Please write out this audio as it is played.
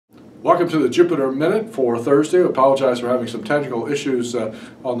Welcome to the Jupiter Minute for Thursday. I apologize for having some technical issues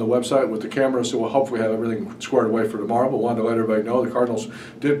on the website with the camera, so we'll hopefully have everything squared away for tomorrow. But wanted to let everybody know the Cardinals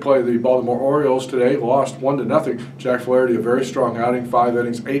did play the Baltimore Orioles today, lost 1-0. Jack Flaherty, a very strong outing, 5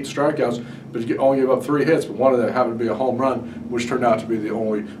 innings, 8 strikeouts, but he only gave up 3 hits, but one of them happened to be a home run, which turned out to be the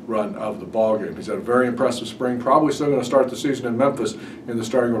only run of the ballgame. He's had a very impressive spring, probably still going to start the season in Memphis in the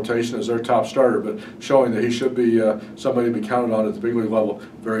starting rotation as their top starter, but showing that he should be somebody to be counted on at the big league level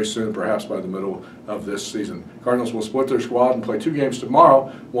very soon, perhaps by the middle of this season. Cardinals will split their squad and play 2 games tomorrow,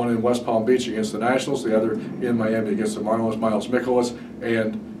 one in West Palm Beach against the Nationals, the other in Miami against the Marlins. Miles Mikolas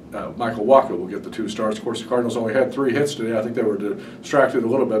and Michael Wacha will get the 2 starts. Of course, the Cardinals only had 3 hits today. I think they were distracted a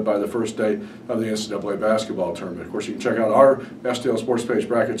little bit by the first day of the NCAA basketball tournament. Of course, you can check out our STL Sports Page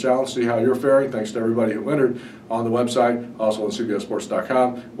Bracket Challenge, see how you're faring. Thanks to everybody who entered on the website, also on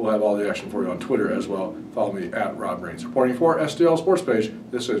CBSSports.com. We'll have all the action for you on Twitter as well. Follow me at Rob Raines. Reporting for STL Sports Page,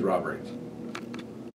 this is Rob Raines.